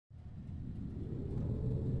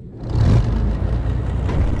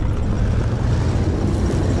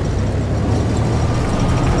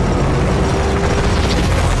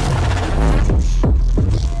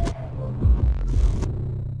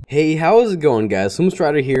Hey, how's it going, guys?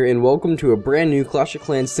 HOMELESSRYDER here, and welcome to a brand new Clash of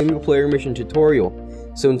Clans single player mission tutorial.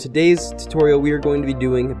 So in today's tutorial, we are going to be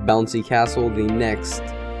doing Bouncy Castle, the next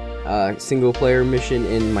single player mission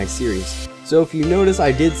in my series. So if you notice,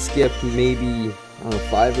 I did skip maybe, I don't know,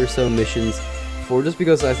 5 or so missions before, just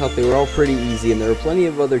because I thought they were all pretty easy, and there were plenty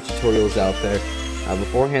of other tutorials out there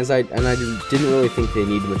beforehand, I didn't really think they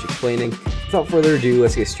needed much explaining. Without further ado,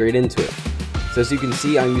 let's get straight into it. So as you can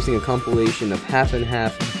see, I'm using a compilation of half and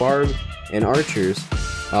half barb and archers,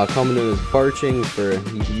 common known as barching.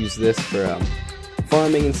 You can use this for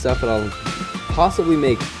farming and stuff, and I'll possibly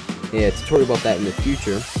make a tutorial about that in the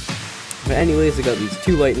future. But anyways, I got these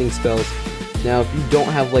 2 lightning spells. Now if you don't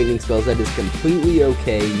have lightning spells, that is completely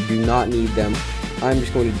okay. You do not need them. I'm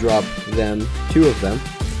just going to drop them, 2 of them,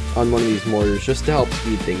 on one of these mortars just to help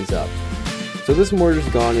speed things up. So this mortar's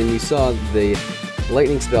gone, and you saw the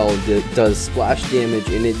lightning spell does splash damage,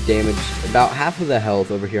 and it damaged about half of the health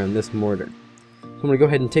over here on this mortar. So I'm going to go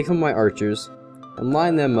ahead and take some of my archers and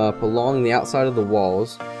line them up along the outside of the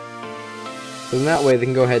walls, so in that way they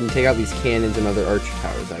can go ahead and take out these cannons and other archer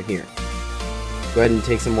towers out here. Go ahead and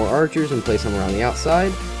take some more archers and place them around the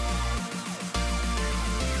outside.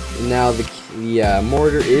 And now the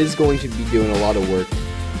mortar is going to be doing a lot of work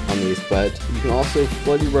on these, but you can also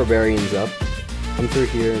flood your barbarians up. Come through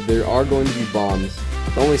here. There are going to be bombs.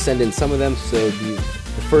 I'll only send in some of them, so the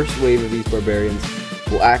first wave of these barbarians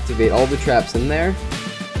will activate all the traps in there.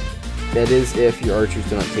 That is if your archers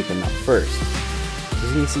do not take them out first. As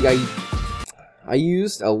you can see, I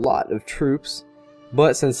used a lot of troops,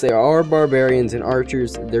 but since they are barbarians and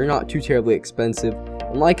archers, they're not too terribly expensive.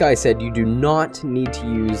 And like I said, you do not need to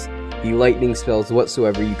use the lightning spells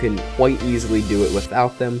whatsoever. You can quite easily do it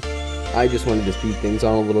without them. I just wanted to speed things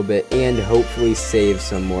on a little bit and hopefully save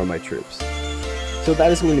some more of my troops. So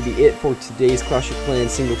that is going to be it for today's Clash of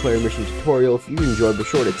Clans single player mission tutorial. If you enjoyed, be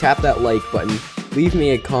sure to tap that like button. Leave me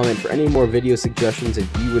a comment for any more video suggestions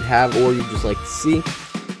that you would have or you'd just like to see.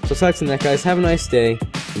 So aside from that, guys, have a nice day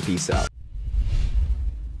and peace out.